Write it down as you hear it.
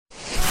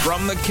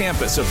From the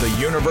campus of the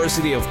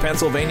University of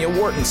Pennsylvania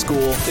Wharton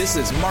School, this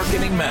is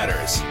Marketing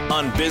Matters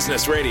on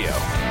Business Radio.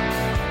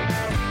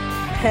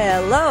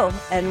 Hello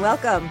and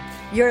welcome.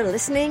 You're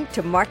listening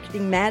to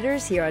Marketing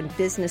Matters here on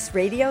Business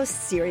Radio,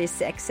 Sirius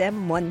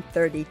XM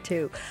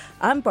 132.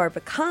 I'm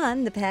Barbara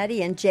Kahn, the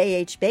Patty, and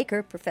J.H.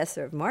 Baker,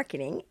 Professor of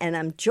Marketing, and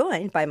I'm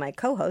joined by my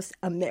co-host,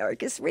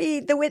 Americus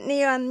Reed, the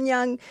Whitney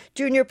Young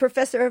Junior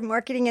Professor of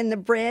Marketing and the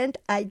Brand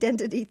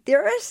Identity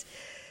Theorist.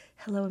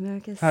 Hello,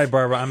 Americus. Hi,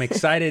 Barbara. I'm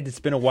excited. It's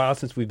been a while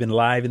since we've been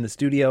live in the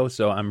studio,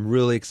 so I'm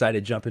really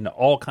excited to jump into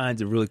all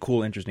kinds of really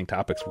cool, interesting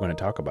topics we're going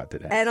to talk about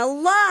today. And a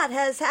lot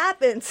has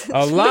happened since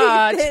we've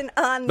been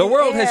on the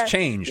world air. has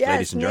changed, yes,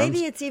 ladies and gentlemen.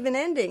 Maybe it's even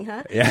ending,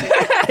 huh? Yeah,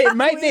 it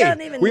might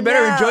be. We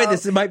better enjoy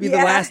this. It might be the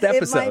last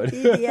episode. It might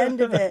be the end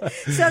of it.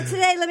 So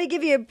today, let me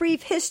give you a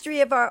brief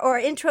history of our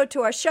intro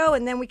to our show,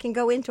 and then we can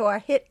go into our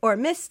hit or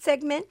miss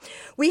segment.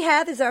 We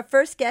have as our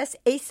first guest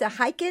Asa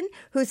Hiken,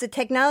 who's a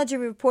technology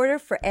reporter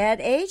for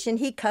Ad Age, and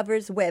he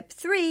covers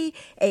Web3,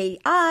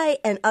 AI,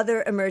 and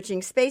other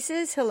emerging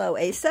spaces. Hello,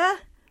 Asa.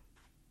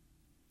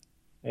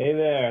 Hey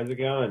there. How's it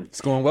going? It's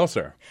going well,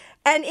 sir.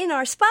 And in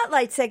our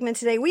Spotlight segment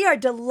today, we are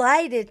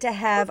delighted to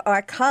have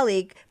our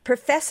colleague,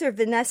 Professor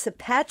Vanessa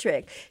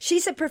Patrick.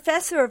 She's a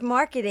professor of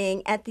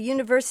marketing at the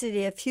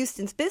University of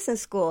Houston's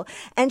Business School,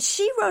 and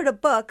she wrote a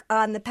book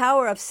on the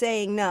power of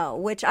saying no,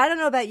 which I don't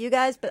know about you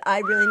guys, but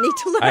I really need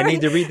to learn. I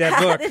need to read that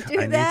book.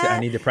 I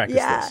need to practice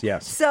this,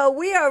 yes. So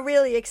we are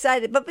really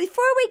excited. But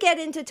before we get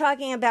into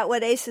talking about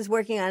what Ace is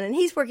working on, and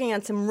he's working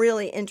on some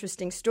really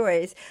interesting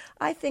stories,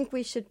 I think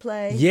we should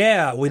play.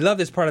 Yeah, we love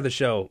this part of the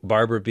show,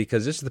 Barbara,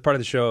 because this is the part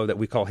of the show that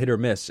we call Hit or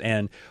Miss.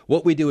 And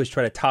what we do is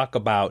try to talk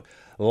about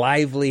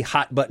lively,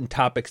 hot-button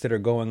topics that are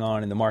going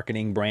on in the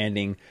marketing,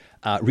 branding,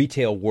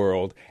 retail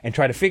world, and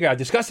try to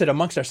discuss it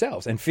amongst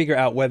ourselves and figure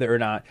out whether or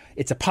not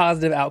it's a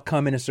positive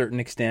outcome in a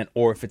certain extent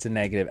or if it's a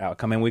negative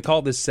outcome. And we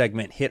call this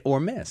segment Hit or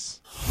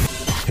Miss.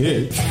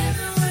 Hit.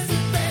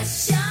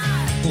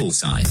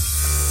 Bullseye.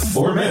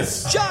 Or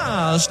miss.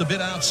 Just a bit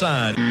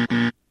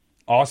outside.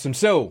 Awesome.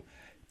 So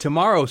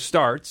tomorrow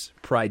starts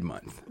Pride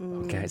Month.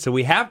 Okay, so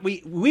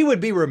we would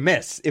be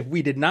remiss if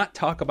we did not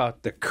talk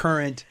about the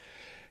current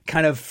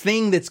kind of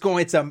thing that's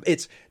going.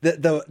 It's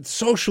the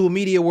social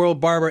media world,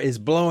 Barbara, is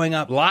blowing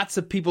up. Lots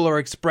of people are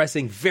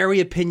expressing very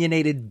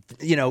opinionated,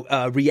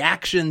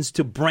 reactions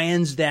to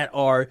brands that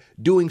are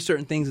doing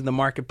certain things in the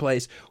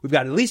marketplace. We've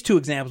got at least two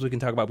examples we can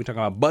talk about. We talk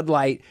about Bud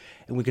Light,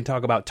 and we can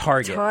talk about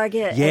Target.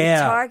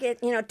 Yeah.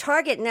 And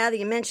Target. Now that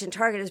you mentioned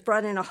Target, has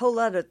brought in a whole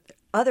lot of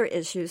other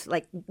issues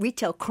like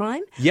retail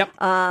crime. Yep.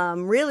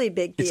 Really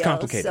big deal. It's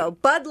complicated. So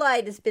Bud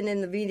Light has been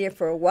in the media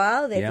for a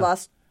while. They've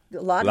lost a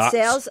lot of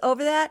sales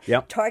over that.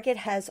 Yep. Target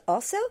has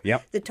also.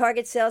 Yep. The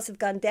Target sales have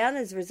gone down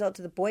as a result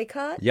of the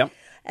boycott. Yep.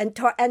 And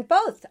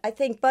both, I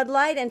think Bud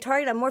Light and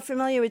Target, I'm more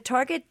familiar with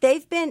Target.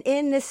 They've been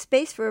in this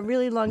space for a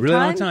really long time. Really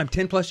long time,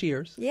 10 plus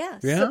years. Yeah.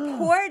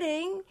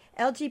 Supporting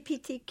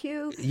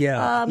LGBTQ.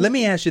 Yeah. Let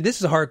me ask you, this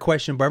is a hard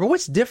question, Barbara.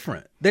 What's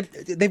different?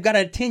 They've got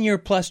a 10-year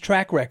plus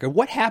track record.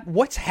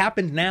 What's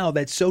happened now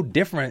that's so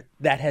different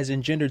that has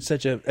engendered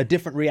such a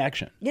different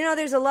reaction?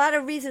 There's a lot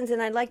of reasons,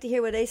 and I'd like to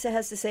hear what Asa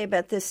has to say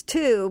about this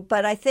too,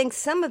 but I think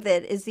some of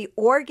it is the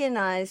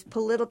organized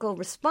political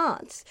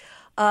response.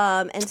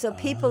 And so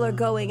people are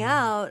going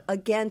out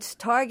against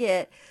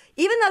Target,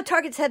 even though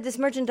Target's had this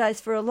merchandise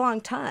for a long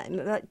time,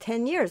 about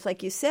 10 years,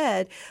 like you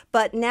said,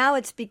 but now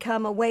it's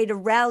become a way to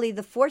rally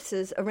the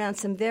forces around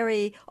some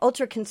very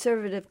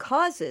ultra-conservative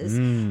causes,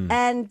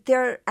 and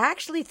they're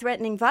actually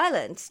threatening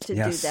violence to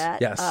do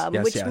that,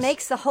 which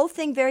makes the whole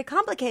thing very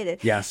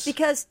complicated. Yes.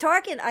 Because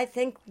Target, I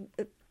think,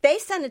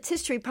 based on its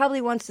history, probably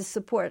wants to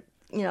support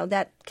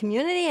that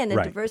community and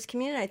a diverse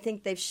community. I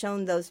think they've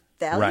shown those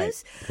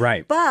values.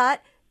 Right.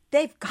 But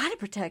they've got to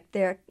protect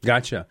their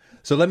Gotcha.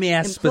 So let me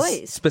ask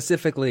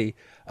specifically,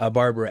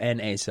 Barbara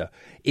and Asa,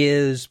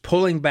 is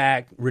pulling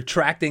back,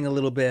 retracting a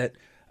little bit,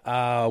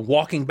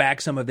 walking back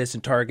some of this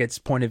in Target's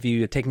point of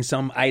view, taking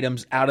some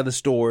items out of the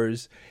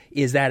stores,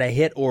 is that a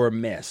hit or a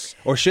miss?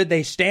 Or should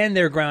they stand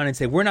their ground and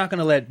say, we're not going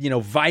to let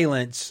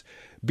violence...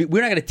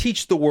 We're not going to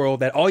teach the world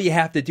that all you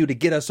have to do to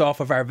get us off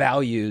of our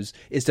values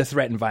is to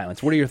threaten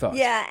violence. What are your thoughts?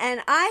 Yeah, and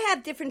I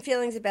have different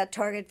feelings about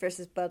Target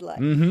versus Bud Light.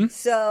 Mm-hmm.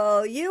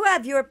 So you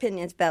have your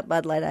opinions about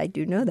Bud Light. I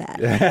do know that.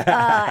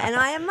 And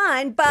I have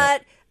mine.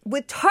 But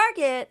with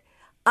Target,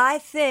 I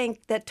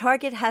think that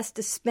Target has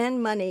to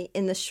spend money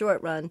in the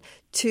short run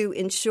to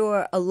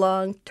ensure a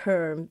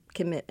long-term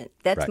commitment.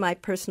 That's my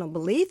personal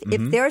belief.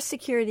 Mm-hmm. If there are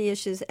security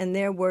issues and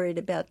they're worried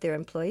about their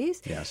employees,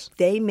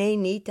 they may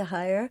need to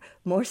hire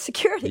more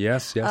security.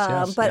 Yes.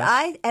 But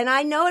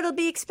I know it'll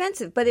be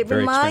expensive, but it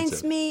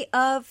reminds me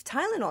of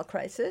Tylenol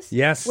crisis.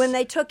 Yes. When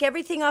they took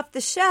everything off the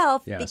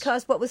shelf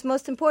because what was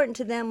most important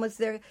to them was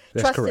their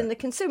trust in the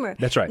consumer.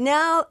 That's right.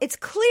 Now it's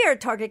clear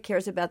Target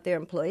cares about their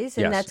employees,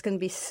 and that's going to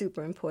be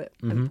super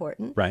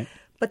important. Right.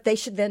 but they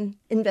should then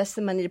invest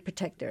the money to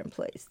protect their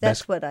employees.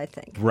 That's what I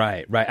think.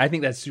 Right. I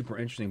think that's super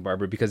interesting,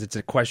 Barbara, because it's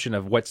a question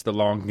of what's the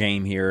long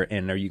game here,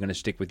 and are you going to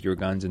stick with your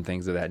guns and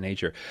things of that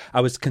nature.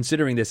 I was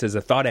considering this as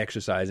a thought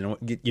exercise, and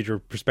get your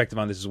perspective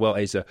on this as well,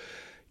 Asa.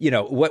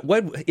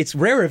 What it's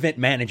rare event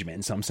management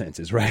in some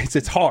senses, right?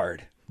 It's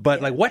hard. But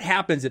like, what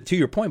happens, to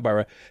your point,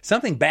 Barbara,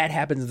 something bad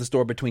happens in the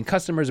store between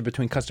customers or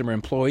between customer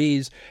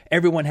employees.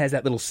 Everyone has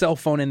that little cell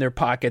phone in their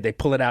pocket. They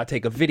pull it out,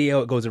 take a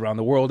video. It goes around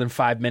the world in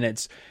 5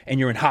 minutes,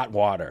 and you're in hot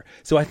water.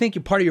 So I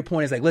think part of your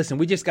point is like, listen,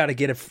 we just got to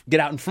get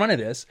out in front of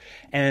this.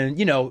 And,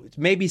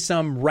 maybe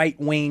some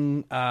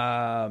right-wing,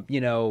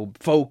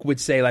 folk would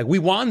say, like, we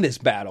won this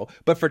battle.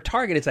 But for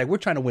Target, it's like, we're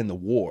trying to win the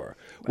war,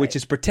 which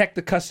is protect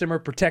the customer,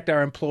 protect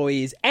our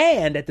employees,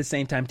 and at the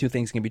same time, two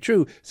things can be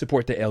true,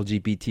 support the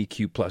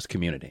LGBTQ plus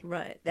community.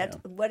 Right.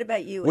 What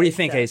about you? What do you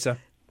think, Asa?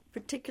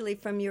 Particularly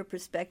from your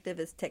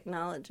perspective as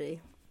technology,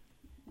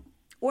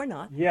 or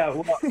not? Yeah,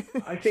 well,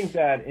 I think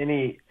that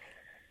any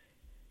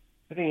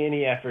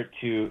effort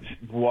to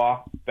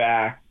walk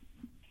back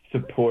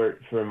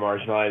support for a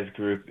marginalized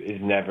group is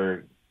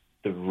never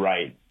the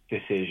right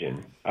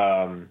decision.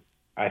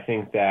 I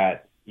think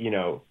that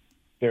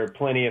there are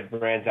plenty of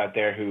brands out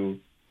there who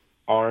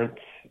aren't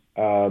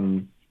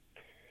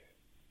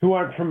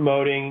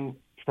promoting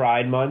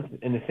Pride Month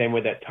in the same way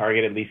that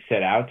Target at least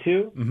set out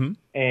to. Mm-hmm.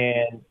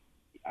 And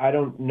I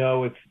don't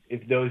know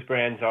if those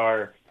brands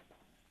are,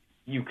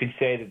 you could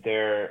say that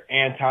they're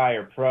anti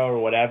or pro or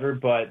whatever,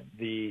 but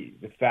the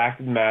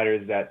fact of the matter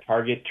is that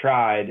Target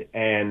tried,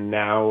 and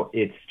now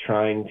it's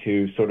trying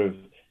to sort of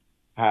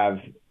have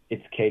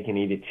its cake and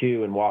eat it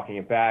too, and walking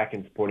it back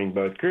and supporting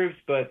both groups.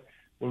 But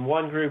when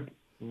one group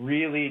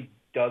really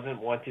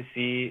doesn't want to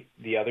see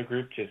the other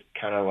group just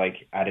kind of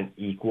like at an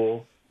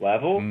equal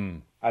level,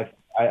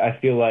 I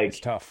feel like it's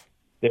tough.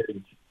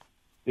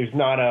 There's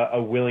not a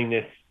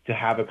willingness to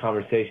have a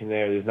conversation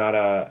there. It's not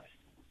a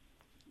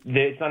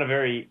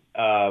very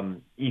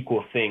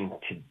equal thing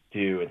to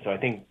do. And so I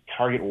think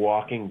Target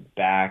walking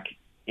back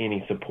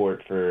any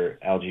support for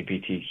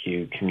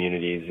LGBTQ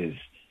communities is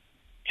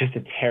just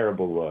a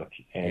terrible look.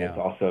 And it's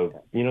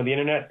also, the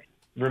internet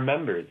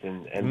remembers,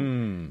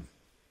 and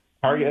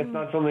Target, that's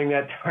not something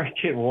that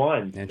Target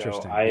won.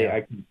 Interesting. So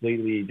I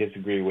completely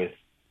disagree with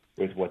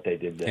what they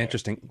did there.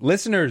 Interesting.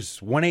 Listeners,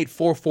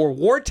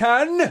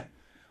 1-844-WARTON.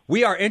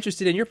 We are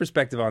interested in your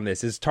perspective on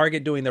this. Is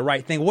Target doing the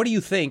right thing? What do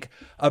you think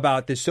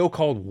about this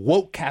so-called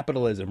woke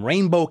capitalism,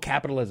 rainbow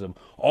capitalism,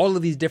 all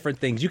of these different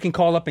things? You can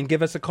call up and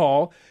give us a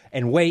call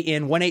and weigh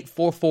in,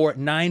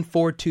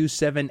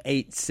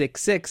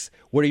 1-844-942-7866.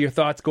 What are your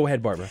thoughts? Go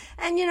ahead, Barbara.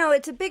 And,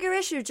 it's a bigger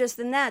issue just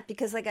than that,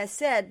 because like I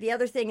said, the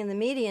other thing in the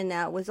media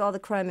now was all the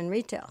crime in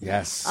retail.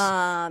 Yes.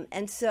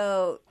 And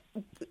so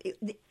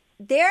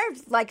they're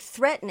like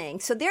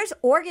threatening. So there's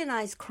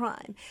organized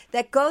crime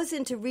that goes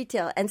into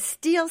retail and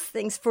steals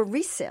things for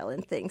resale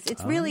and things.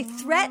 It's really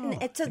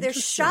threatened. So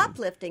there's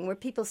shoplifting where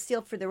people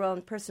steal for their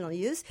own personal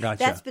use. Gotcha.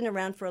 That's been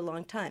around for a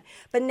long time.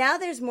 But now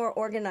there's more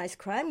organized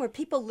crime where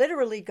people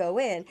literally go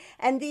in,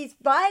 and these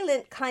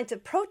violent kinds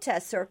of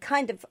protests are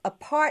kind of a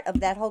part of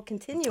that whole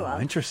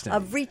continuum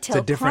of retail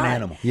It's a different crime.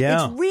 animal.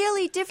 Yeah. It's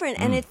really different,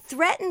 and it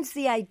threatens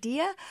the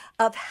idea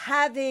of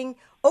having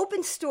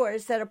open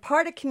stores that are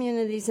part of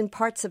communities and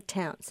parts of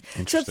towns.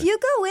 So if you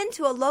go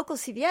into a local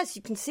CVS,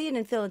 you can see it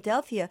in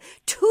Philadelphia,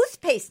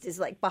 toothpaste is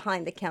like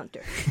behind the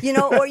counter,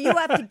 or you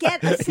have to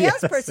get a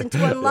salesperson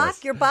to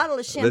unlock your bottle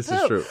of shampoo. This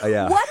is true.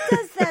 Yeah. What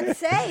does that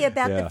say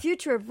about the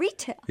future of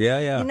retail?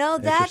 Yeah.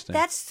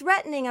 That's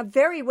threatening a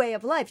very way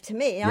of life to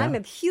me. I'm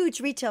a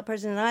huge retail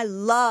person, and I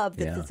love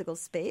the physical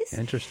space.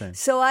 Interesting.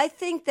 So I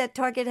think that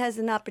Target has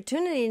an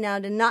opportunity now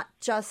to not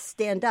just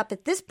stand up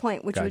at this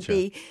point, which would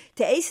be,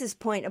 to Ace's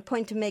point, a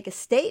point to make a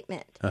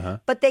statement,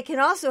 but they can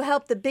also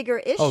help the bigger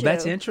issue. Oh,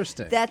 that's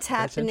interesting. That's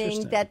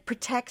happening that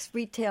protects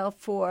retail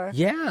for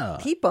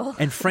people.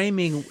 And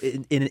framing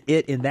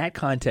in that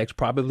context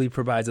probably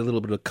provides a little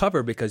bit of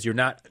cover, because you're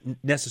not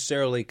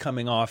necessarily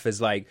coming off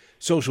as like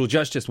social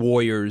justice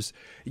warriors.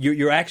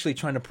 You're actually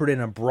trying to put it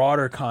in a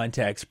broader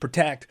context,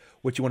 protect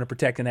what you want to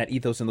protect in that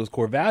ethos and those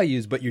core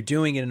values, but you're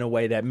doing it in a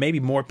way that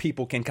maybe more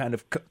people can kind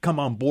of come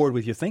on board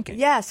with your thinking.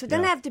 Yeah, so it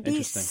doesn't have to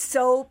be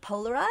so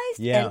polarized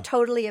and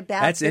totally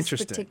about this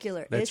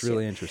particular issue. That's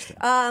really interesting.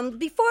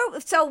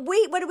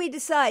 What do we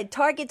decide?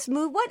 Target's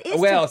move? What is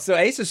so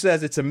Asa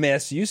says it's a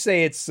miss. You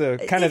say it's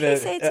kind of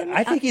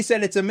I think he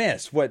said it's a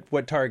miss,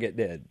 what Target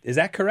did. Is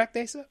that correct,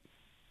 Asa?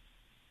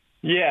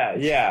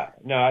 Yeah.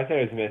 No, I thought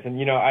it was a miss. And,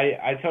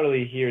 I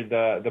totally hear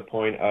the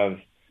point of,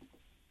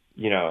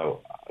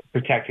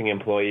 protecting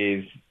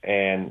employees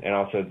and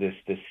also this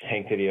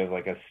sanctity of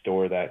like a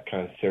store that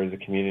kind of serves the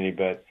community.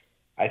 But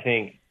I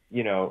think,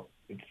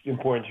 it's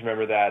important to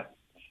remember that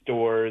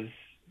stores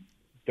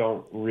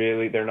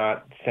they're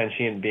not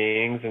sentient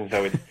beings. And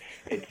so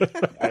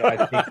I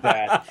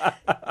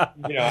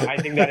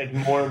think that it's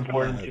more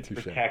important to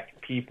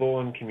protect people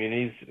and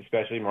communities,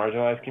 especially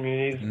marginalized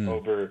communities,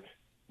 over,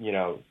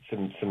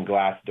 some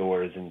glass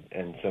doors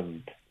and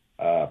some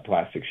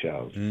plastic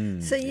shelves.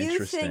 So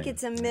you think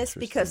it's a miss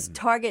because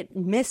Target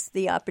missed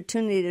the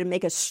opportunity to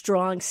make a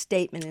strong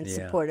statement in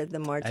support of the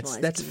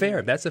marginalized That's community.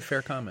 fair. That's a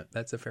fair comment.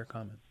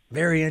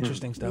 Very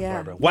interesting stuff, Yeah,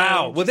 Barbara.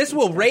 Wow. Well, this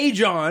will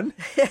rage on.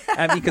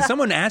 Because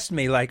someone asked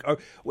me, like,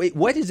 wait,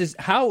 what is this?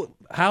 How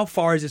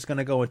far is this going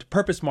to go into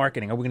purpose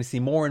marketing? Are we going to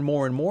see more and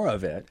more and more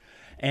of it?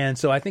 And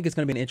so I think it's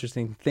going to be an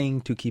interesting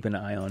thing to keep an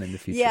eye on in the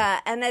future. Yeah,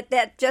 and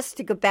that just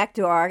to go back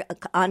to our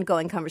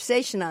ongoing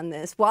conversation on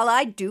this, while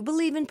I do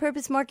believe in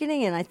purpose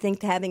marketing and I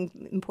think having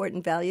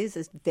important values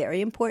is very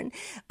important,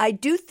 I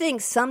do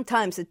think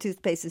sometimes a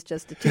toothpaste is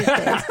just a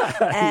toothpaste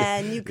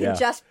and you can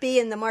just be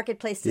in the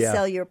marketplace to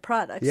sell your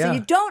product. So you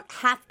don't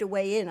have to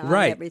weigh in on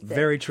everything.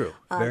 Very true.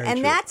 Very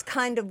true. That's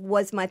kind of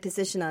was my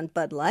position on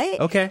Bud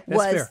Light. Okay, that's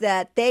was fair.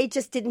 That they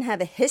just didn't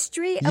have a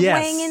history of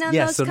weighing in on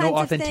those so kinds no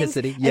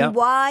authenticity. of things. And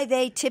why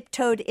they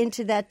tiptoed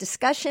into that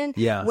discussion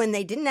when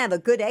they didn't have a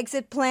good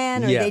exit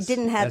plan or they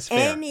didn't have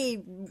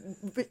any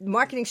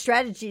marketing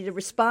strategy to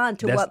respond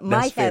to what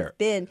might have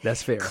been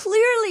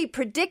clearly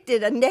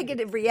predicted a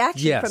negative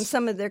reaction from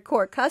some of their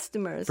core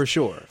customers. For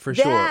sure.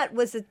 That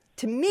was,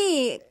 to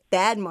me,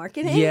 bad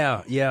marketing.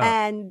 Yeah.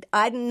 And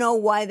I don't know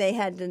why they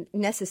had to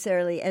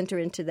necessarily enter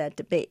into that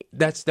debate.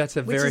 That's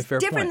a very fair point. Which is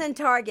different than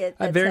Target.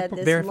 That's very had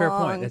this fair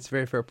point. That's a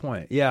very fair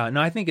point. Yeah.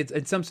 No, I think it's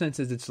in some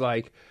senses it's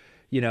like,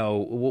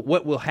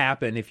 what will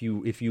happen if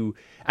you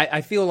I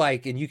feel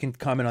like, and you can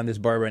comment on this,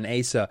 Barbara and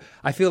Asa,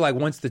 I feel like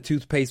once the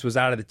toothpaste was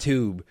out of the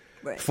tube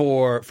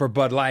for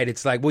Bud Light,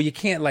 it's like, well, you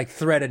can't like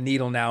thread a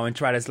needle now and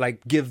try to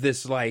like give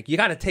this, like, you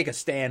got to take a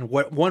stand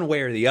one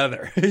way or the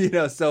other,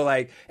 so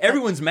like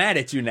everyone's mad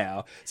at you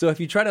now. So if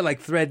you try to like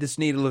thread this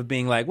needle of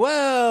being like,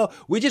 well,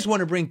 we just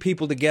want to bring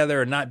people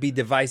together and not be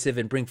divisive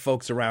and bring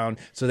folks around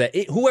so that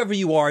whoever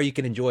you are, you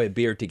can enjoy a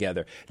beer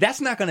together.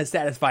 That's not going to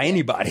satisfy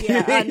anybody.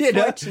 Yeah,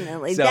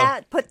 unfortunately.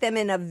 That put them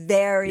in a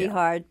very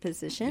hard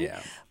position. Yeah.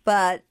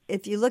 But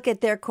if you look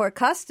at their core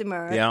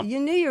customer, you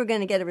knew you were going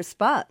to get a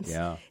response.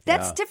 Yeah.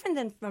 That's different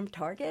than from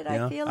Target,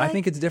 I feel like. I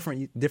think it's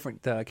different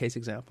case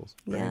examples.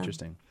 Very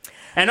interesting.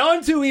 And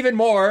on to even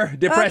more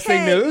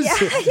depressing news.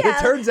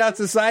 It turns out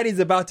society's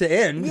about to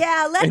end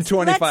in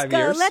 25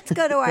 years. Let's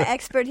go to our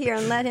expert here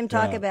and let him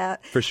talk about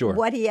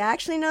what he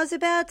actually knows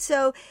about.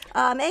 So,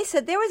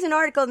 Asa, there was an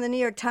article in the New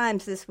York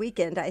Times this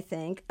weekend, I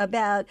think,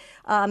 about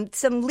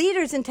some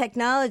leaders in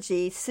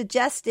technology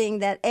suggesting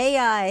that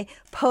AI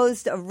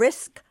posed a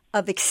risk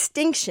of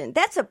extinction.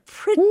 That's a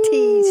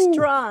pretty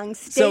strong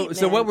statement.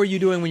 So what were you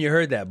doing when you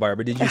heard that,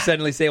 Barbara? Did you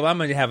suddenly say, well, I'm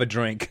going to have a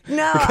drink?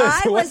 No,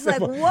 I was like,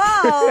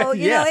 whoa,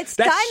 it's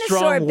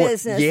dinosaur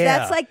business. Yeah.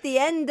 That's like the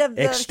end of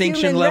the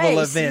extinction human level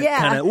race. event.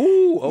 Kind of,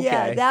 okay.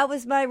 Yeah, that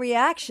was my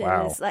reaction.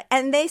 Wow. It's like,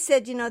 and they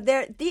said, some of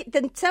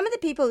the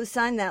people who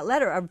signed that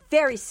letter are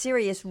very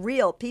serious,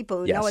 real people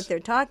who know what they're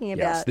talking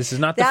about. Yes. This is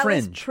not the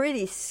fringe. That was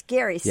pretty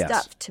scary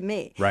stuff to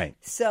me. Right.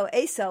 So,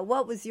 Asa,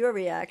 what was your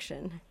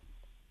reaction?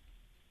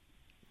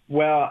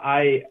 Well,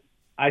 I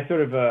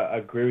sort of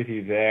agree with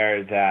you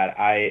there that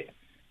I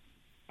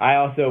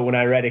also, when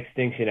I read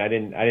extinction, I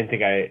didn't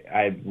think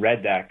I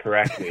read that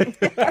correctly.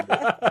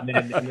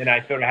 and then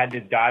I sort of had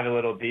to dive a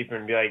little deeper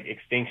and be like,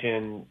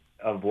 extinction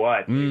of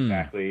what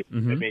exactly? I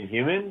mean,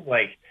 humans?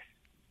 Like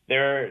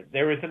there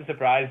was some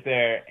surprise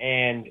there,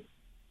 and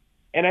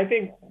I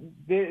think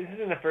this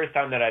isn't the first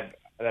time that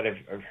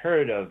I've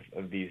heard of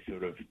these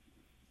sort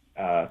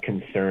of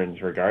concerns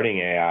regarding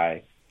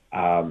AI.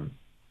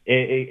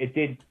 It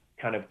did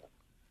kind of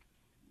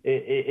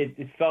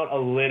it felt a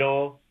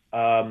little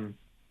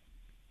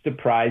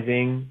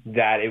surprising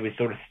that it was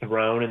sort of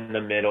thrown in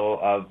the middle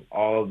of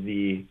all of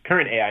the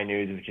current AI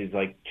news, which is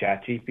like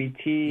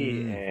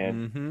ChatGPT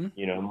and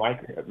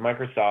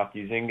Microsoft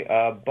using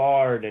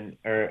Bard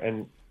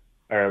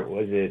or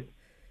was it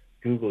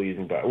Google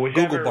using Bard?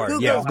 Google Bard,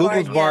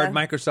 Google's Bard.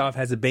 Microsoft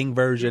has a Bing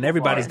version.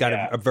 Everybody's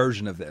got a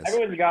version of this.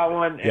 Everyone's got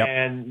one,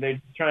 and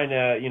they're trying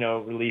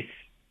to release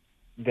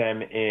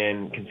them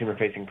in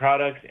consumer-facing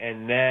products,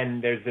 and then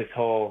there's this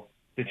whole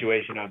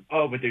situation of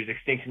but there's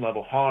extinction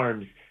level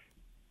harms.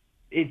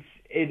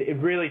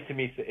 It really, to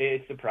me,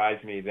 it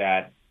surprised me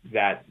that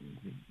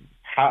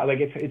how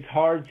it's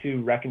hard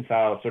to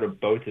reconcile sort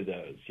of both of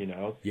those. I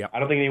don't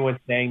think anyone's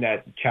saying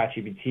that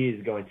ChatGPT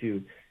is going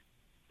to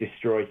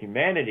destroy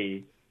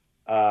humanity,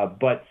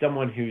 but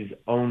someone who's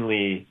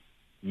only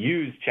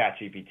used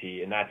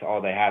ChatGPT and that's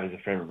all they have as a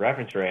frame of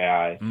reference for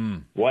AI,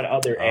 what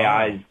other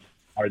AIs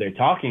are they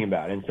talking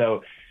about? And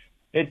so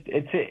it's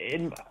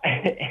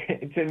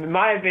in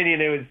my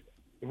opinion,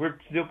 we're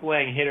still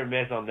playing hit or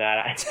miss on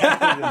that.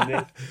 That was a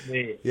miss for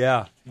me.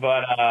 Yeah.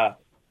 But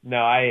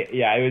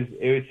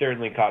it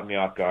certainly caught me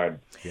off guard.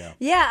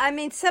 Yeah, I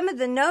mean, some of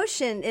the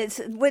notion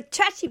is with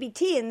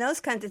ChatGPT and those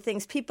kinds of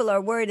things, people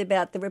are worried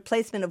about the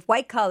replacement of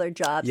white-collar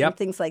jobs and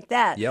things like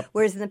that.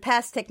 Whereas in the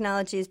past,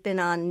 technology has been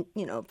on,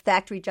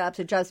 factory jobs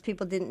or jobs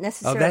people didn't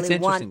necessarily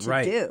want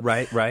to do.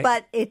 Right.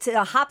 But it's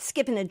a hop,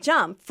 skip, and a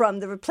jump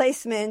from the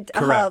replacement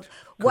of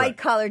white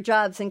collar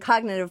jobs and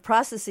cognitive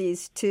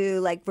processes to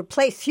like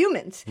replace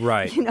humans.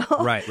 Right. You know?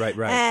 Right.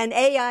 And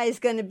AI is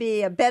going to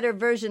be a better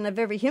version of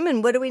every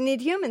human. What do we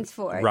need humans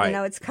for? Right. You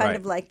know, it's kind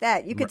of like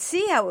that. You could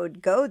see how it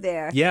would go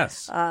there.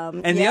 Yes.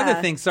 And the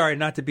other thing, sorry,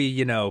 not to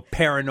be,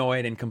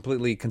 paranoid and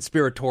completely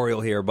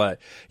conspiratorial here, but,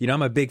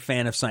 I'm a big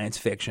fan of science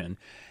fiction.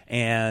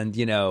 And,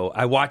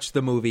 I watch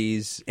the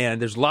movies,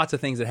 and there's lots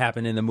of things that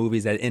happen in the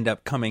movies that end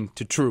up coming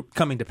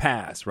to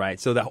pass, right?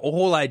 So the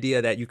whole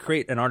idea that you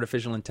create an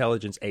artificial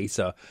intelligence,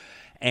 Asa,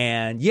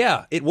 and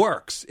yeah, it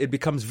works. It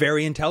becomes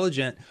very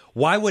intelligent.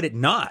 Why would it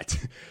not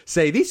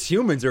say these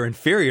humans are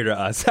inferior to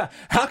us?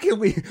 How can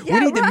we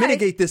need to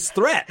mitigate this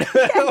threat?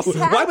 Yeah, exactly.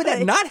 Why would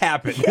that not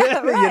happen? Yeah,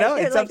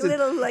 right. It's like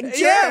little germs.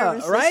 Yeah,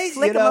 right. Just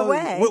flick them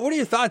away. What are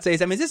your thoughts,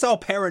 Ace? I mean, is this all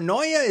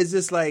paranoia? Is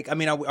this like,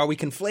 are we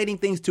conflating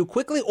things too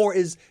quickly, or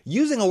is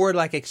using a word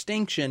like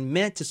extinction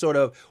meant to sort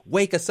of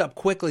wake us up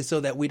quickly so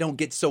that we don't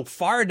get so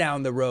far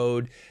down the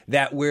road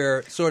that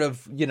we're sort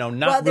of not really ready?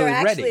 Well, they're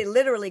actually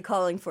literally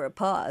calling for a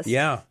pause.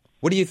 Yeah.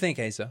 What do you think,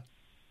 Asa?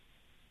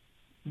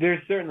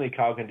 There's certainly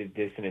cognitive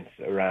dissonance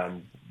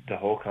around the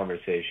whole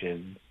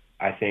conversation.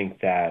 I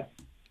think that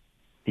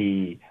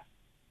I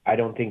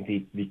don't think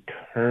the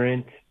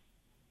current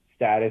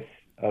status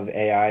of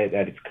AI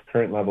at its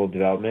current level of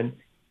development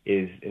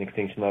is an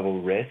extinction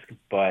level risk,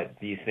 but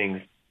these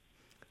things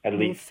at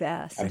least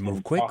fast. have move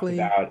been quickly.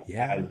 talked about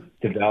as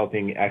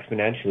developing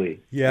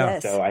exponentially. Yeah.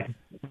 Yes. So I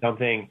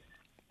think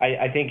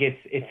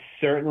it's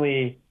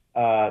certainly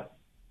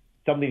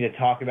something to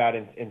talk about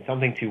and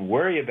something to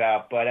worry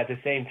about, but at the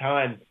same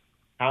time,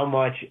 how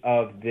much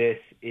of this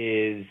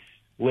is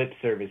lip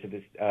service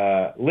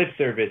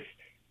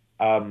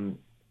from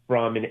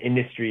an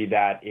industry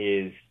that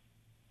is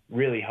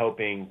really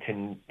hoping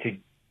to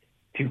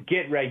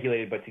get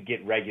regulated, but to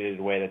get regulated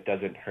in a way that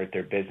doesn't hurt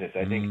their business.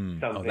 I think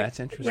something. Oh,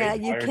 that's interesting. Yeah,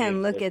 you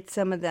can look at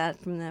some of that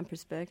from that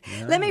perspective.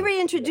 Yeah. Let me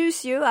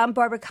reintroduce you. I'm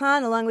Barbara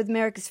Kahn, along with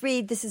Marcus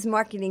Reed. This is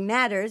Marketing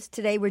Matters.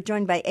 Today we're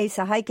joined by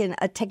Asa Hiken,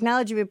 a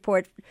technology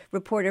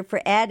reporter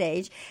for Ad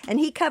Age,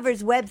 and he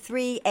covers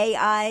Web3,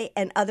 AI,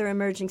 and other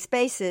emerging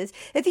spaces.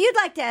 If you'd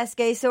like to ask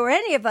Asa or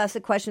any of us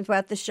a question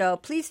throughout the show,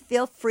 please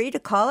feel free to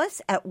call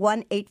us at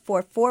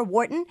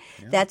 1-844-WHARTON.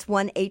 Yeah. That's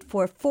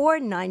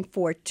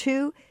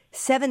 1-844-942-7866.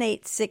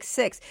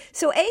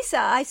 So, Asa,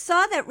 I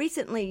saw that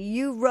recently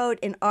you wrote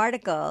an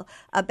article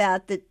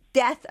about the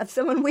death of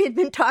someone we had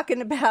been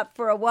talking about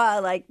for a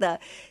while, like the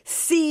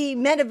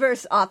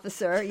metaverse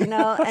officer, and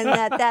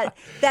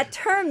that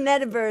term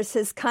metaverse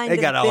has kind of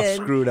got all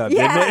screwed up.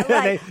 Yeah, didn't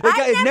it?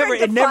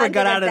 It never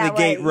got out of the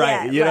gate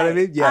right. Yeah, you know what I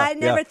mean? Yeah. I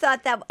never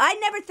thought that. I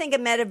never think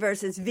of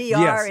metaverse as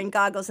VR and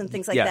goggles and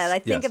things like that. I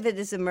think of it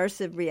as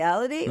immersive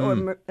reality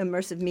or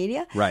immersive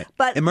media. Right.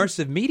 But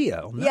immersive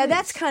media. Nice. Yeah,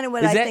 that's kind of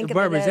what I think of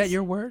Barbara, it as. Is that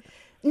your word?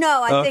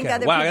 No, I think other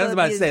people I was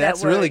about to say,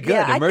 that's really good.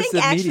 Yeah, immersive I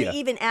think actually media.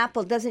 even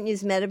Apple doesn't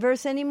use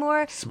metaverse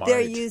anymore. Smart. They're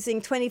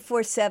using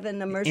 24/7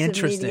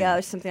 immersive media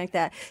or something like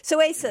that.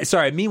 So, Asa.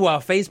 Sorry,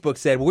 meanwhile, Facebook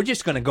said, we're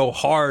just going to go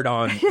hard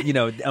on,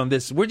 on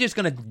this. We're just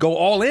going to go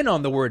all in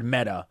on the word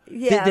meta.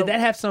 Yeah. Did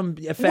that have some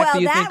effect,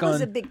 do you think, on? Well, that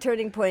was a big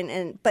turning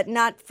point, but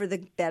not for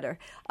the better.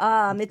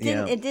 It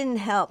didn't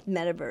help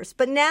metaverse.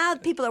 But now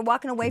people are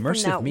walking away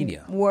immersive from that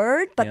media.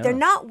 word, but they're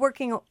not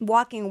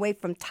walking away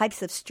from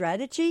types of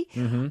strategy.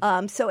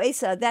 Mm-hmm. So,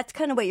 Asa, that's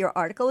kind of what your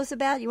article is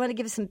about. You want to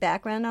give us some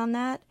background on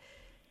that?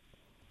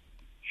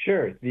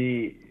 Sure.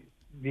 It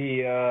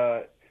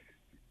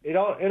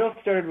all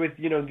started with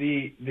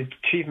the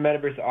chief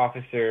metaverse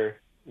officer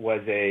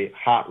was a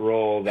hot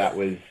role that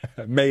was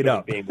made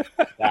up being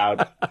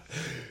about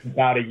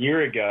a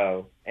year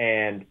ago,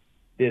 and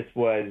this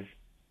was,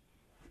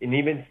 and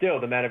even still,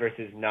 the metaverse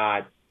is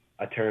not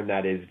a term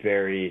that is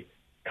very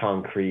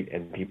concrete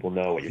and people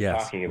know what you're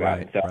talking about.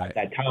 Right, and so at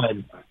that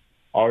time,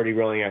 already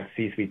rolling out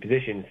C-suite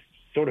positions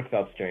sort of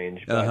felt strange.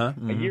 But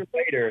a year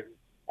later,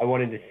 I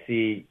wanted to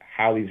see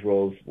how these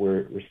roles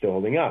were still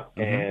holding up.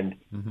 And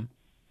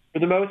for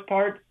the most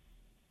part,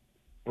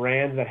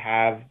 brands that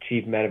have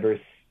chief metaverse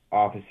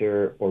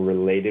officer or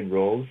related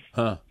roles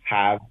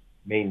have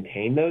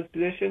maintained those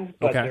positions.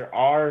 But there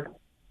are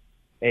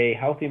a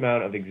healthy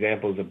amount of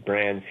examples of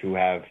brands who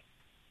have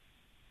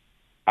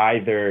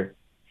either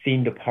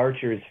seen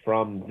departures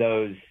from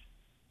those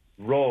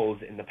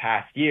roles in the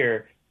past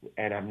year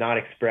and have not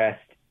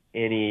expressed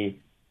any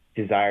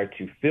desire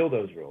to fill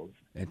those roles.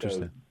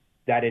 Interesting. So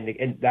that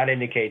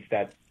indicates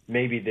that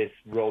maybe this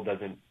role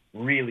doesn't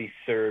really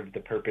serve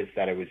the purpose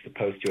that it was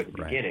supposed to at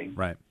the beginning.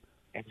 Right.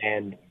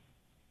 And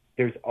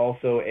there's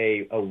also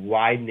a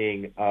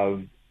widening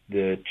of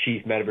the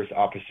chief metaverse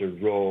officer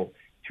role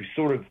to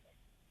sort of,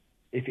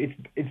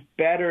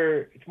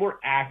 it's more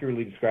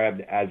accurately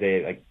described as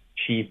a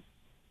chief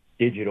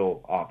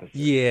digital officer.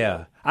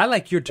 Yeah. I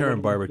like your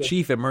term, Barbara,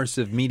 Chief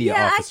Immersive Media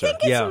Officer. I think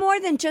it's more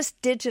than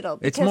just digital,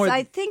 because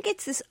I think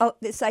it's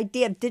this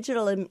idea of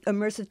digital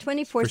immersive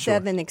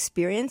 24/7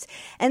 experience.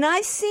 And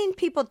I've seen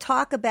people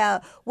talk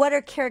about what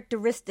are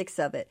characteristics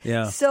of it.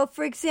 Yeah. So,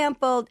 for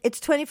example, it's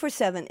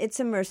 24/7. It's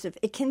immersive.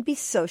 It can be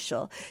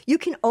social. You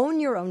can own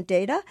your own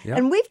data. Yep.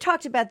 And we've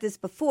talked about this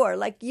before.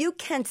 Like, you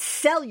can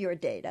sell your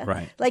data.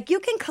 Right. Like, you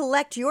can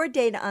collect your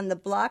data on the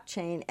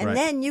blockchain, and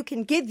then you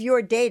can give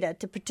your data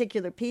to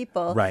particular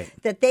people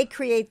that they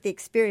create the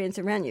experience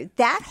around you.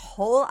 That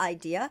whole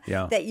idea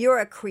that you're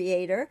a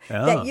creator,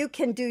 that you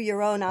can do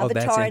your own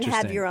avatar and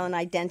have your own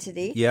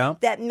identity,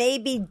 that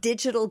maybe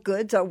digital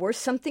goods are worth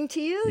something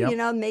to you, you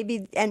know,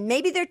 maybe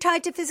they're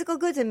tied to physical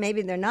goods and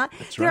maybe they're not.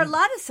 There are a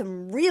lot of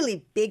some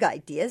really big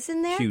ideas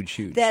in there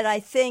huge. that I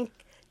think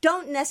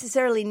don't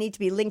necessarily need to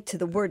be linked to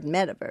the word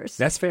metaverse.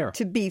 That's fair.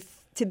 To be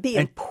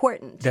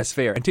important. That's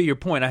fair. And to your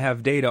point, I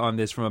have data on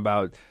this from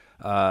about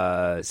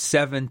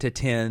 7 to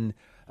 10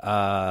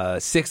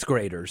 sixth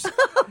graders.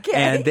 Okay.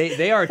 And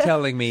they are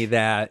telling me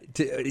that,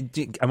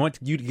 I want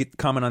you to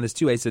comment on this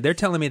too, Asa. They're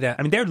telling me that,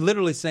 I mean, they're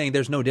literally saying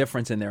there's no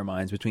difference in their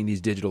minds between these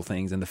digital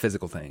things and the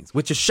physical things,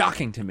 which is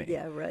shocking to me.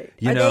 Yeah, right.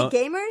 You are know,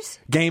 they gamers?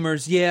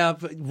 Gamers, yeah.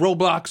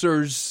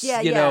 Robloxers,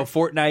 you know,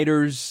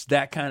 Fortniters,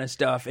 that kind of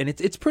stuff. And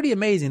it's pretty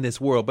amazing, this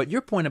world. But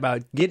your point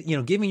about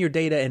giving your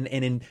data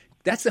and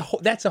that's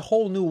a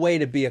whole new way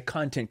to be a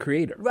content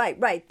creator.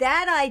 Right.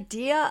 That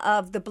idea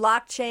of the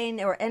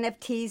blockchain or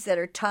NFTs that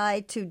are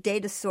tied to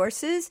data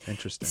sources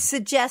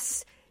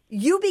suggests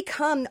you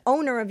become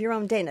owner of your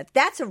own data.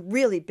 That's a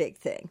really big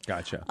thing.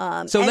 Gotcha.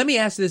 So let me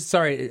ask this.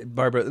 Sorry,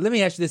 Barbara. Let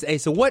me ask you this,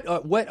 Asa. What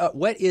are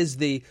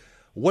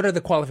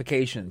the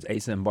qualifications,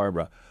 Asa and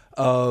Barbara,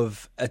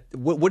 of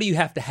what do you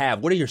have to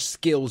have? What are your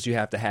skills you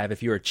have to have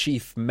if you're a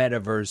chief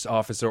metaverse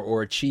officer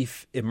or a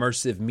chief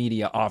immersive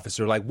media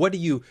officer? Like,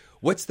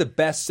 what's the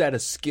best set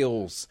of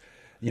skills?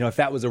 You know, if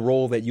that was a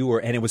role that you were,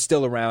 and it was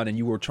still around, and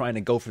you were trying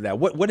to go for that,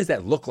 what does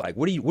that look like?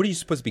 What are you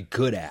supposed to be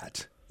good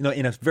at? You know,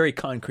 in a very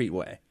concrete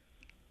way.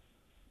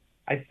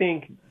 I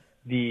think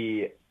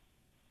the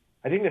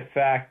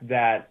fact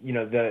that, you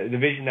know, the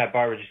vision that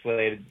Barbara just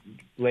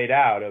laid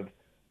out of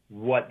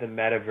what the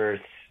metaverse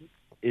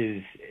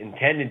is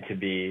intended to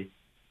be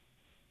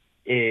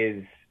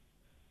and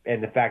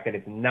the fact that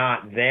it's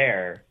not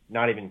there,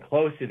 not even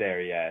close to there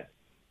yet,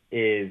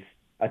 is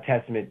a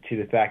testament to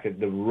the fact that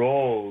the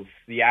roles,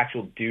 the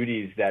actual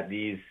duties that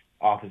these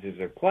officers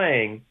are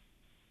playing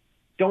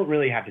don't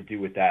really have to do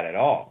with that at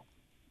all.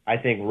 I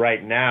think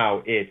right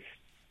now it's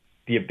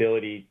the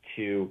ability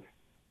to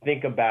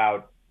think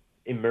about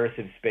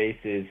immersive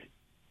spaces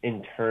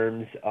in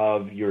terms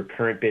of your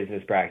current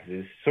business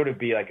practices, sort of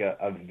be like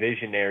a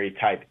visionary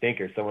type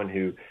thinker, someone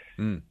who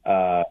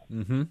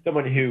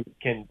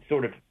can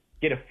sort of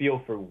get a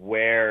feel for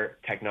where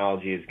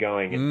technology is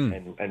going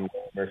and where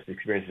immersive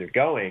experiences are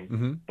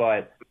going.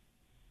 But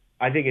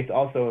I think it's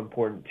also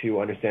important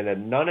to understand that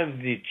none of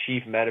the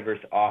chief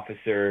metaverse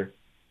officer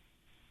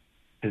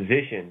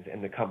positions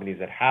and the companies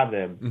that have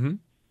them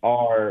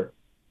are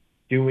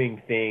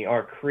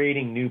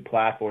creating new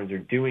platforms or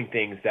doing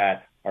things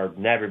that are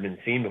never been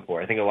seen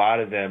before. I think a lot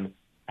of them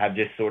have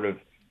just sort of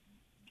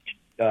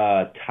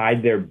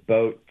tied their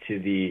boat to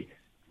the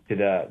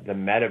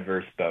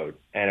metaverse boat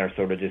and are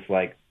sort of just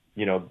like,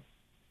 you know,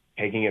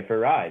 taking it for a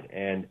ride.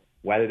 And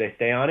whether they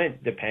stay on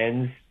it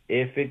depends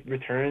if it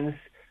returns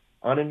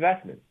on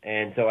investment.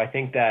 And so I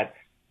think that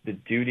the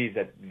duties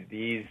that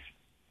these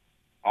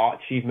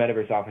chief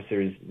metaverse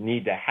officers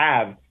need to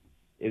have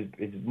is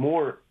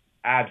more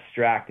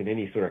abstract than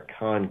any sort of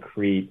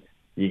concrete.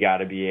 You got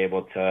to be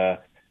able to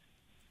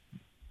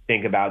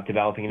think about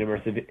developing an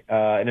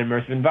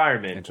immersive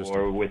environment,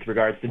 or with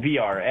regards to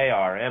VR,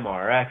 AR,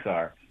 MR,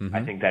 XR.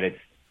 I think that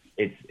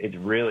it's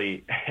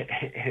really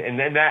and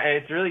then that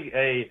it's really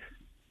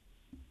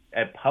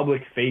a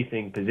public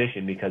facing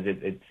position, because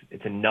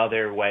it's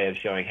another way of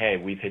showing, hey,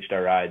 we've hitched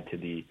our ride to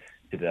the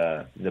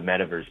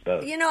metaverse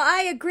boat. You know,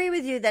 I agree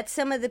with you that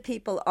some of the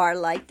people are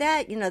like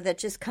that, you know, that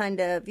just kind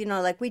of, you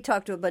know, like we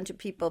talked to a bunch of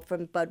people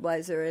from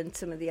Budweiser and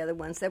some of the other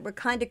ones that were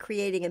kind of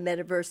creating a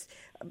metaverse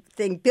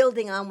thing,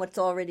 building on what's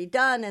already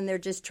done, and they're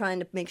just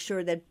trying to make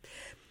sure that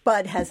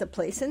Bud has a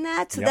place in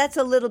that. So that's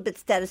a little bit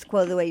status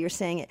quo the way you're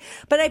saying it.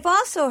 But I've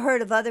also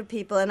heard of other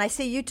people, and I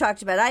see you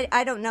talked about,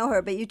 I don't know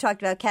her, but you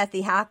talked about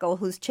Kathy Hackle,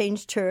 who's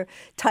changed her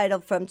title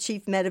from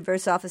Chief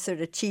Metaverse Officer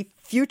to Chief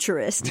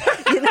Futurist.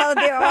 You know,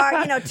 there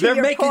are, you know, to they're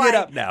your making point, it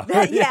up now.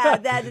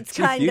 that it's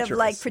kind of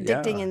like Futurist.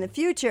 predicting in the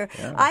future.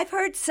 I've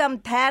heard some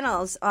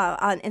panels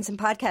in some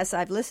podcasts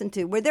I've listened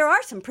to where there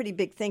are some pretty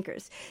big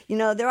thinkers. You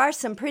know, there are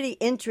some pretty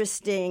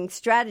interesting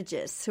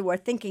strategists who are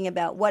thinking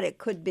about what it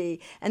could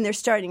be, and they're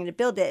starting to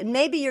build it. it. And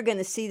maybe you're going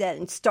to see that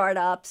in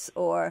startups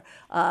or,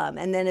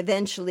 and then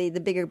eventually the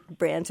bigger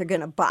brands are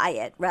going to buy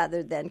it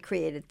rather than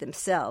create it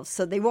themselves.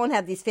 So they won't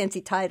have these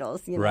fancy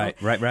titles. You know?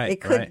 Right.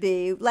 It could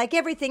be, like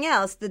everything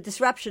else, the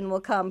disruption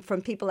will come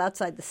from people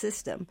outside the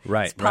system.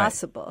 Right. It's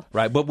possible.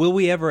 Right. But will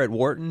we ever at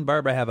Wharton,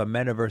 Barbara, have a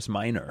metaverse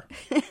minor?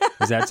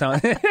 Does that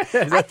sound?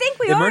 I think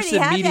we already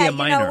have media that.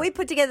 Minor. You know, we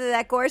put together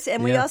that course,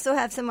 and we also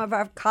have some of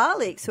our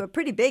colleagues who are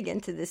pretty big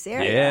into this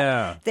area.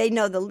 Yeah. They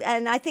know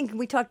and I think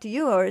we talked to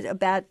you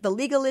about the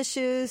legal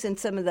issues and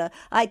some of the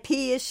IP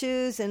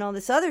issues and all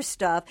this other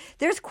stuff.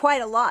 There's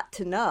quite a lot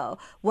to know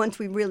once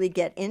we really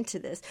get into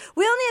this.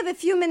 We only have a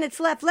few minutes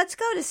left. Let's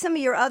go to some of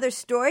your other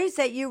stories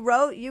that you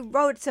wrote. You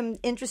wrote some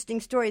interesting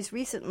stories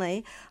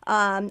recently.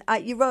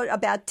 You wrote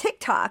about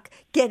TikTok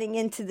getting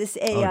into this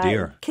AI. Oh,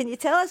 dear. Can you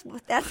tell us?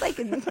 That's like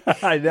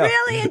I know.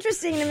 really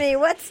interesting to me.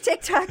 What's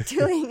TikTok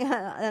doing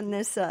on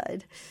this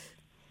side?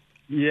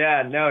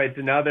 Yeah, no, it's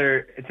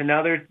another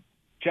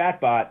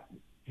chatbot.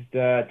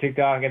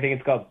 TikTok. I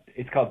think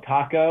it's called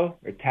Taco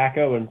or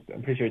Taco. I'm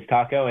pretty sure it's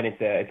Taco, and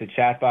it's a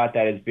chatbot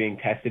that is being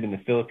tested in the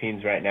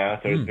Philippines right now.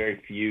 So there's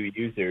very few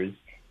users,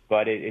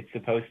 but it's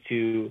supposed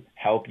to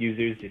help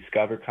users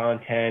discover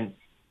content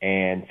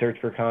and search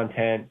for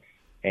content.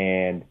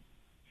 And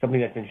something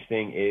that's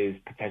interesting is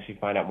potentially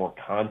find out more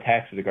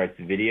context with regards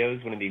to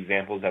videos. One of the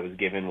examples that was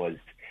given was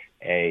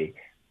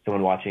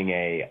someone watching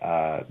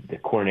the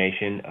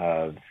coronation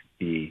of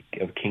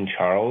King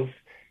Charles,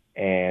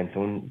 and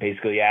someone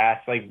basically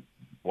asked, like,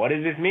 what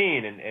does this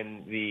mean?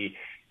 And the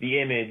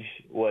image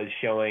was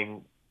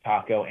showing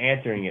Taco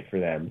answering it for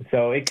them.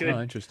 So it could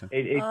interesting.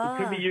 It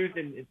could be used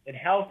in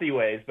healthy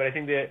ways, but I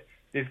think that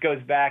this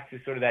goes back to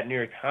sort of that New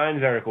York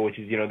Times article, which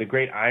is, the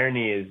great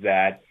irony is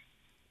that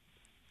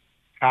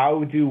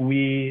how do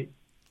we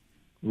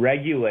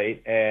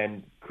regulate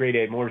and create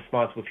a more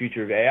responsible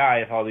future of AI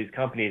if all these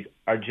companies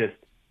are just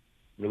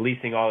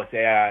releasing all this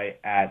AI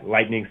at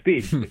lightning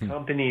speed? The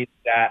companies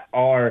that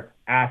are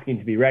asking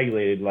to be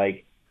regulated,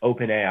 like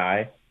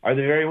OpenAI, are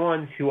the very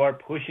ones who are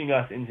pushing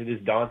us into this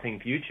daunting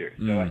future.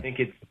 So I think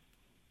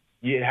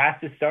it has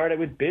to start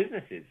with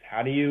businesses.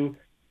 How do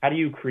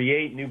you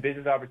create new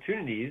business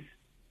opportunities,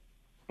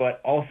 but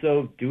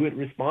also do it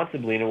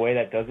responsibly in a way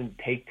that doesn't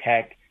take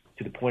tech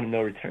to the point of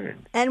no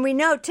return? And we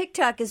know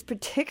TikTok is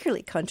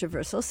particularly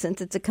controversial since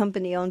it's a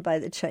company owned by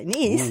the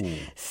Chinese. Ooh,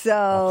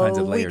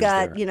 so we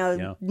got,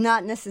 there.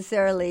 not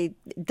necessarily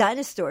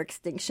dinosaur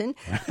extinction,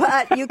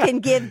 but you can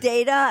give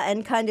data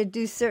and kind of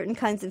do certain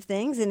kinds of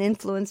things and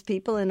influence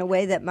people in a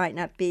way that might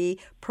not be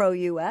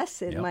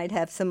pro-U.S. It might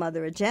have some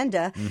other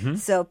agenda.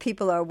 So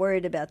people are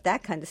worried about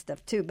that kind of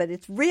stuff too. But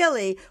it's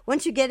really,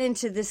 once you get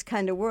into this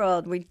kind of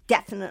world, we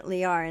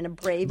definitely are in a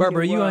brave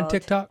Barbara, new are you world. on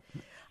TikTok?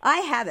 I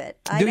have it.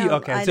 Do you?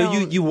 Okay, so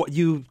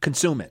you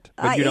consume it.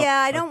 But you don't, yeah,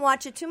 I don't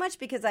watch it too much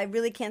because I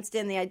really can't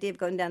stand the idea of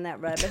going down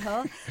that rabbit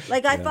hole.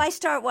 Like if I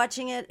start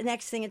watching it,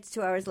 next thing it's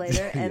 2 hours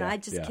later, and I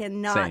just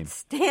cannot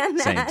stand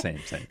that.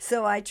 Same.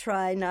 So I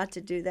try not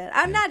to do that.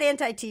 I'm not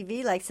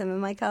anti-TV like some of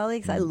my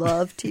colleagues. I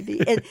love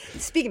TV. And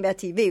speaking about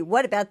TV,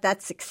 what about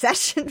that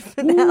Succession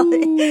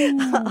finale?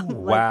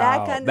 Wow,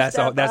 that kind of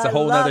stuff. That's a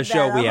whole other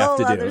show we have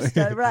to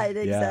do. Right,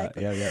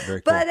 exactly. Yeah,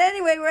 very cool. But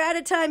anyway, we're out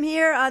of time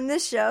here on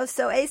this show.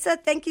 So Asa,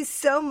 thank you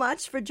so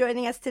much for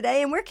joining us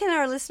today. And where can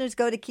our listeners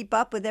go to keep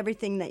up with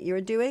everything that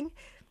you're doing?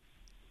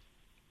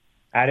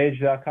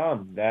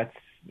 Adage.com. That's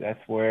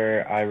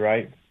where I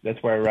write. That's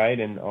where I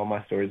write, and all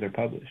my stories are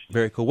published.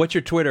 Very cool. What's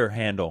your Twitter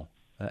handle,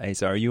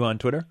 Asa? Are you on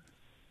Twitter?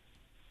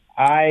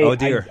 I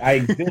I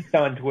exist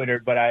on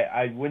Twitter, but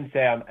I wouldn't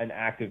say I'm an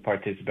active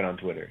participant on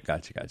Twitter.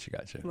 Gotcha.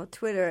 Well,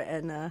 Twitter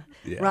and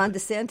Ron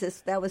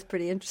DeSantis, that was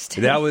pretty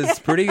interesting. That was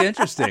pretty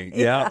interesting.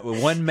 Yeah.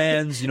 One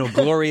man's,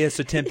 glorious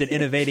attempt at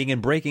innovating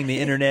and breaking the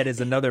internet is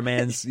another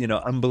man's,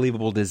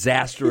 unbelievable,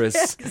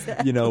 disastrous,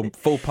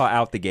 faux pas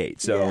out the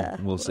gate. So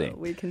we'll see.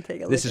 We can take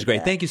a look This is at great.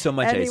 that. Thank you so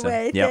much, Asa.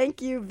 Anyway,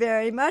 thank you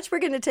very much. We're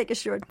going to take a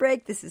short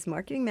break. This is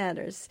Marketing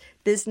Matters,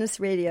 Business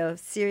Radio,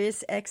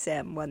 Sirius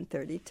XM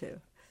 132.